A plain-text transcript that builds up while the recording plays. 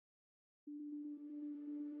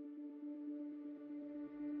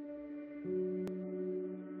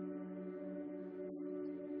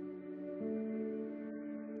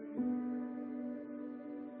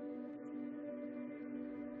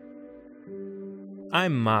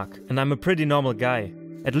I'm Mark, and I'm a pretty normal guy.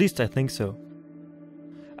 At least I think so.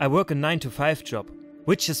 I work a 9-to-5 job,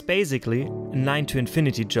 which is basically a 9 to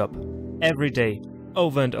infinity job. Every day,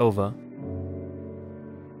 over and over.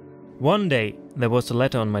 One day there was a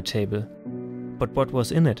letter on my table. But what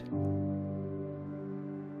was in it?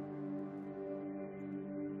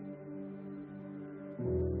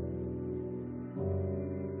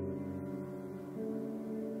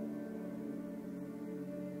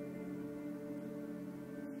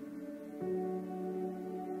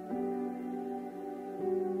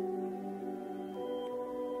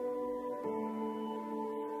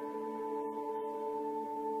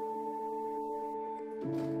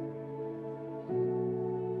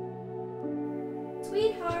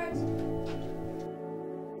 Sweetheart.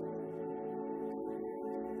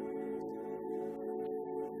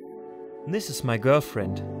 This is my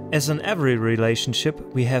girlfriend. As in every relationship,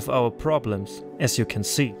 we have our problems, as you can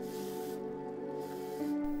see.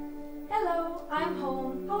 Hello, I'm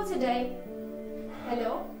home. How was your day?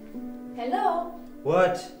 Hello? Hello?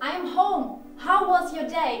 What? I'm home. How was your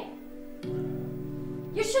day?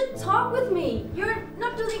 You should talk with me. You're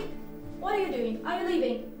not doing... What are you doing? Are you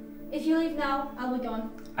leaving? If you leave now, I'll be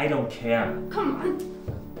gone. I don't care. Come on.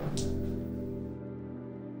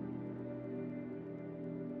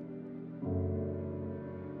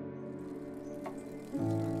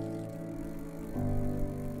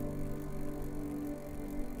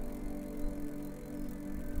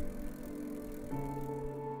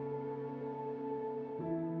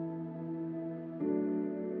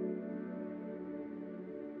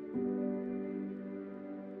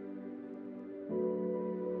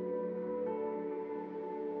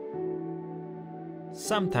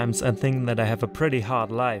 Sometimes I think that I have a pretty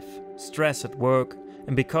hard life, stress at work,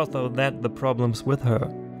 and because of that the problems with her.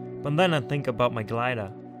 But then I think about my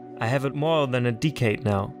glider. I have it more than a decade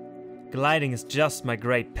now. Gliding is just my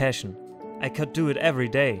great passion. I could do it every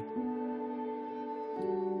day.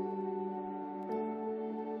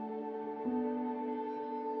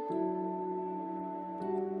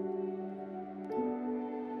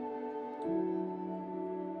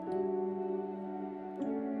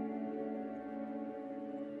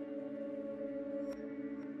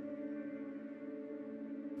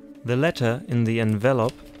 The letter in the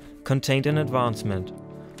envelope contained an advancement,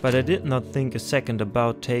 but I did not think a second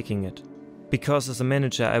about taking it, because as a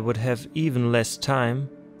manager I would have even less time,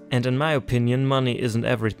 and in my opinion money isn't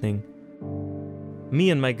everything.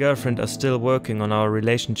 Me and my girlfriend are still working on our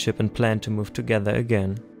relationship and plan to move together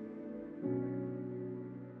again.